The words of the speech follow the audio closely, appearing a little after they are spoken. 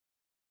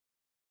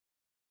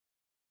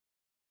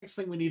Next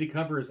thing we need to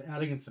cover is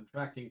adding and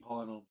subtracting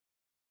polynomials.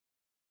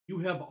 You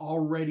have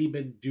already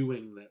been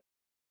doing this.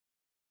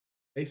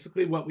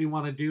 Basically, what we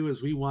want to do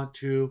is we want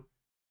to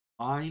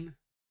combine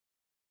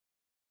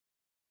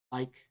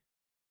like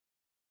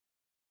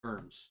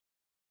terms.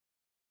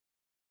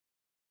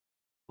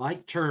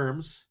 Like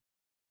terms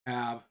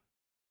have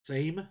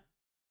same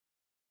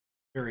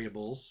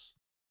variables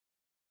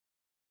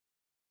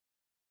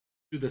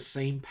to the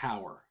same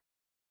power.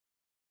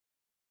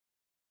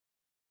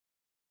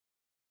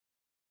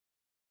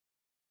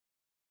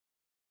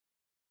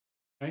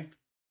 Okay?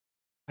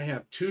 I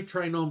have two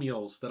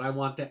trinomials that I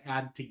want to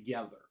add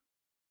together.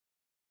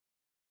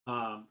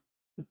 I'm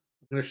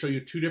going to show you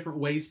two different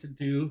ways to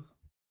do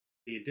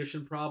the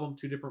addition problem,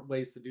 two different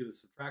ways to do the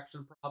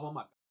subtraction problem.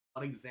 I've got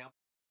one example.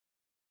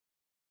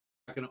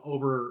 I'm not going to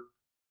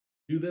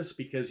overdo this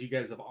because you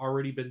guys have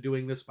already been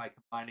doing this by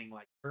combining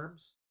like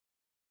terms.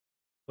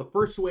 The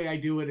first way I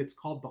do it, it's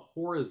called the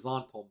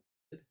horizontal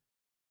method.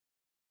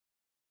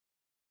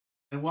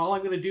 And what I'm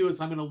going to do is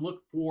I'm going to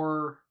look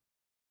for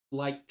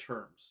like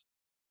terms.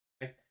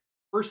 Okay?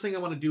 First thing I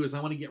want to do is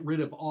I want to get rid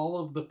of all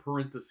of the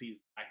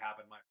parentheses I have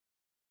in my.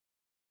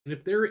 And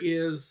if there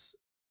is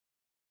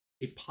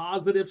a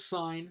positive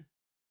sign in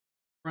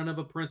front of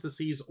a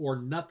parentheses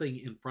or nothing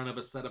in front of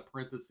a set of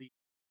parentheses,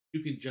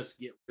 you can just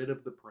get rid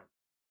of the parentheses.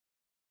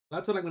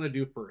 That's what I'm going to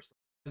do first.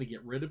 I'm going to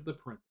get rid of the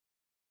parentheses.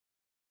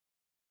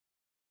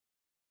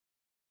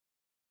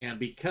 And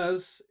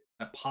because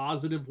a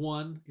positive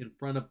one in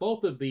front of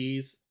both of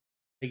these,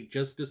 they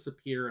just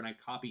disappear and I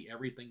copy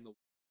everything.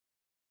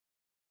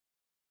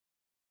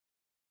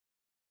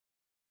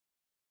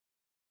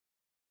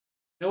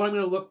 Now what I'm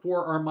going to look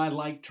for are my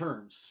like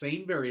terms.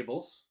 Same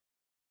variables.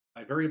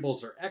 My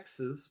variables are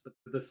x's, but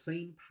they're the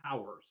same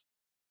powers.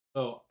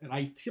 So, and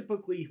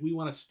we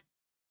want to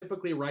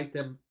typically write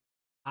them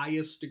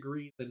highest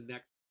degree, the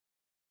next.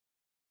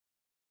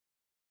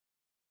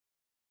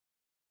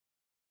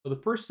 So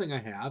the first thing I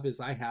have is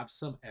I have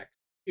some x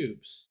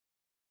cubes.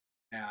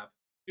 I have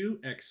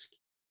 2x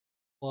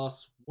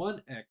plus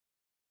 1x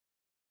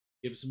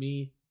gives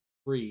me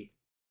 3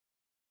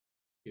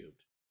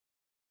 cubed.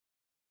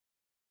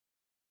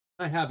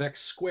 I have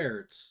x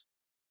squareds.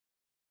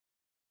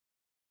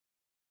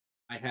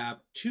 I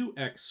have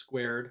 2x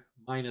squared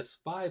minus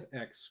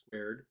 5x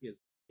squared is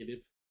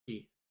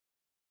 -3.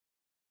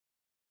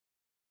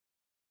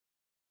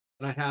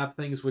 And I have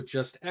things with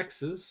just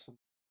x's,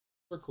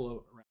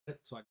 circle around it,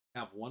 so I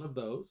have one of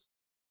those.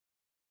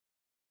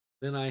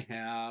 Then I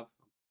have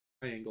a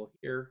triangle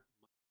here.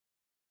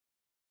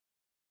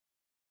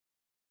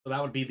 So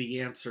that would be the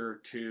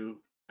answer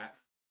to that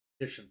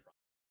addition problem.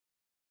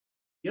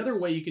 The other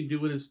way you can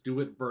do it is do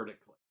it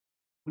vertically.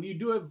 When you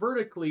do it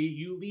vertically,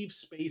 you leave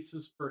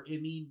spaces for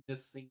any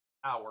missing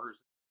powers,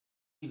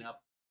 clean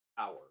up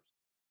powers.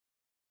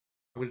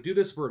 I'm going to do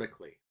this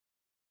vertically.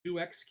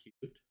 2x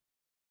cubed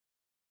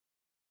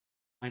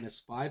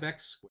minus 5x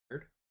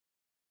squared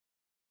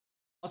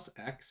plus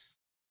x.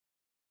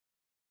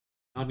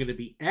 I'm going to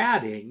be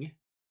adding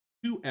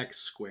 2x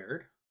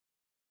squared,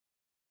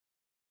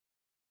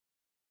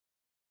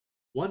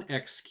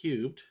 1x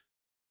cubed,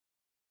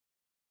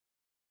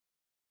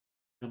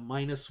 and a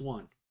minus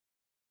 1.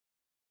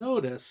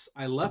 Notice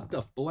I left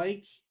a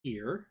blank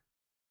here,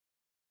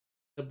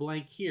 a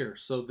blank here,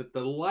 so that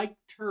the like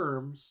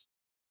terms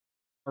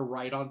are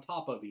right on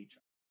top of each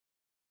other.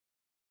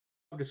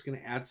 I'm just going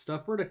to add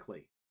stuff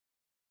vertically.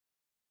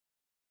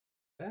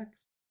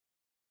 X.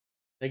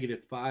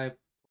 -5 plus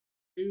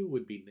 2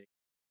 would be negative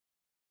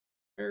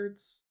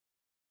squareds.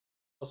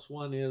 Plus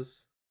 1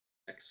 is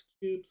x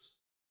cubes.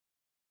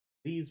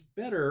 These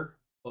better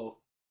both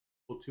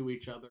equal to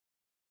each other.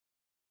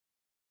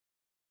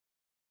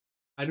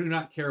 I do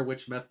not care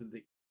which method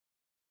the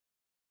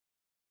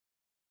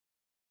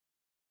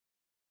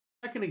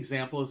second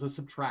example is a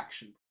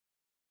subtraction.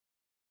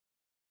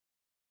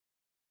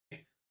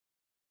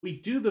 We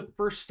do the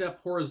first step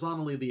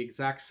horizontally the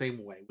exact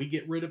same way. We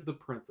get rid of the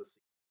parentheses.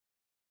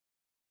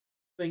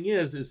 Thing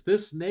is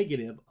this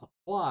negative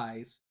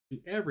applies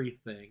to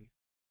everything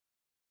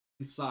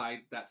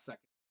inside that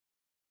second.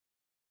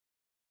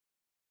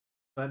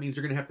 So that means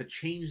you're going to have to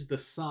change the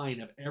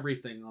sign of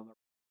everything on the.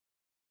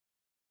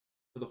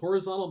 For the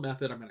horizontal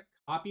method, I'm going to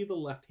copy the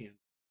left hand.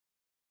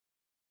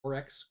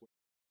 4x squared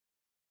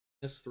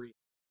minus 3.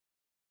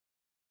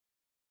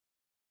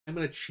 I'm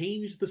going to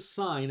change the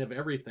sign of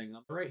everything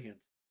on the right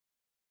hand side.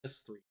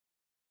 Minus 3.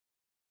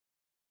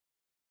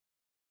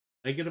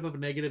 Negative of a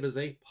negative is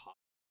a positive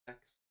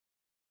x.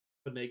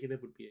 A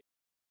negative would be a.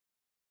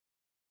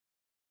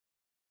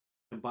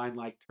 Combine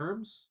like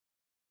terms.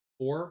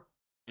 4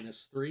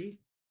 minus 3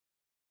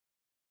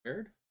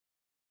 squared.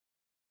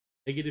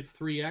 Negative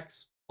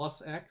 3x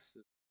plus x.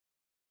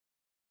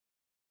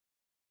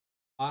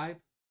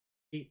 5,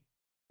 8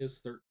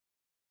 is 13.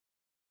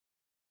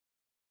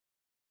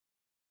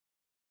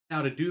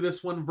 Now to do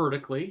this one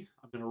vertically,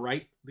 I'm going to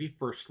write the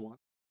first one.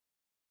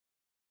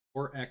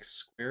 4x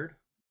squared,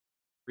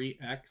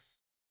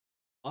 3x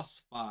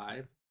plus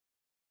 5,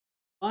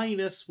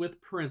 minus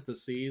with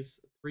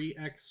parentheses,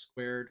 3x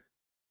squared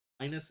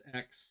minus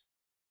x.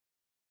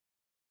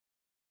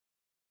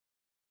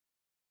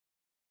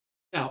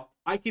 Now,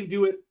 I can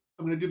do it.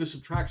 I'm going to do the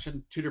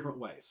subtraction two different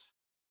ways.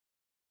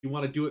 You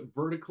want to do it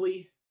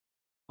vertically.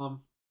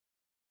 I'm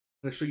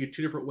going to show you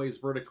two different ways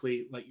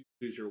vertically. Let you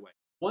choose your way.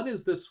 One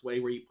is this way,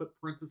 where you put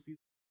parentheses,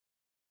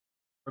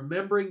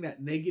 remembering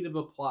that negative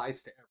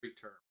applies to every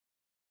term.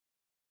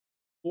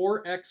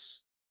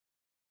 4x,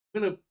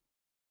 I'm going to,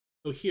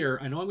 so here,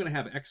 I know I'm going to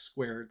have x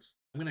squareds.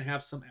 I'm going to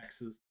have some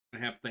x's. I'm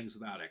going to have things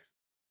without x.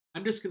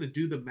 I'm just going to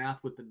do the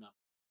math with the number.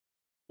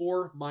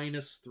 4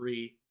 minus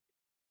 3.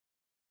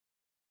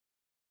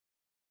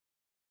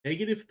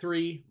 Negative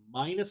 3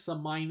 minus a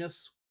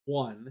minus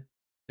 1.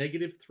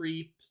 Negative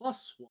 3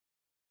 plus 1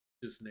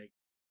 is negative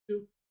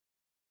 2.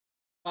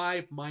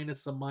 5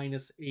 minus a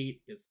minus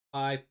 8 is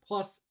 5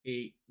 plus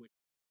 8, which is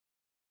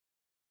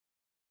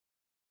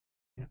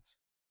answer.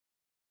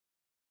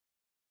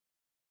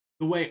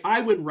 The way I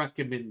would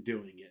recommend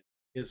doing it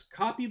is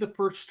copy the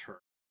first term,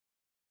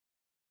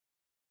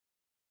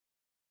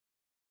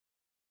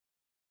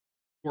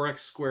 4x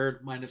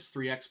squared minus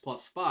 3x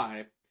plus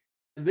 5,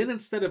 and then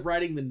instead of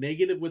writing the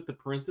negative with the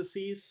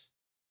parentheses,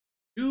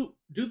 do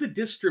the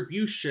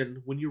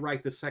distribution when you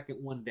write the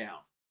second one down.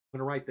 I'm going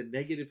to write the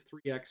negative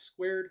 3x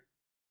squared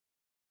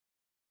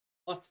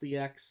plus the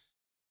x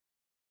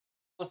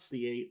plus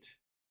the 8.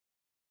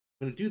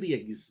 I'm going to do the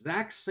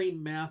exact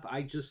same math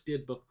I just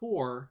did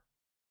before,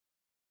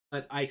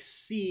 but I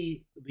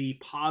see the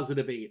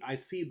positive 8. I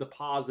see the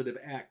positive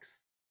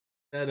x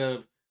instead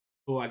of,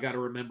 oh, I got to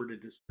remember to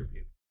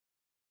distribute.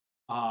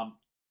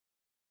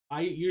 I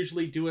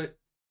usually do it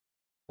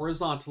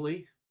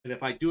horizontally, and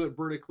if I do it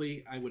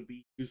vertically, I would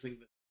be using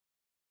this.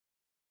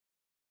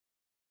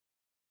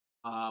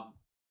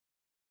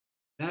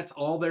 That's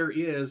all there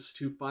is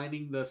to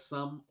finding the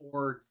sum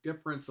or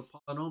difference of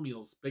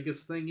polynomials.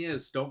 Biggest thing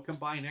is don't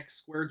combine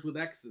x squareds with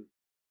x's.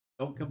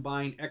 Don't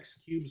combine x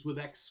cubes with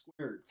x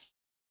squareds.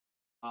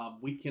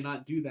 We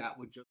cannot do that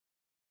with just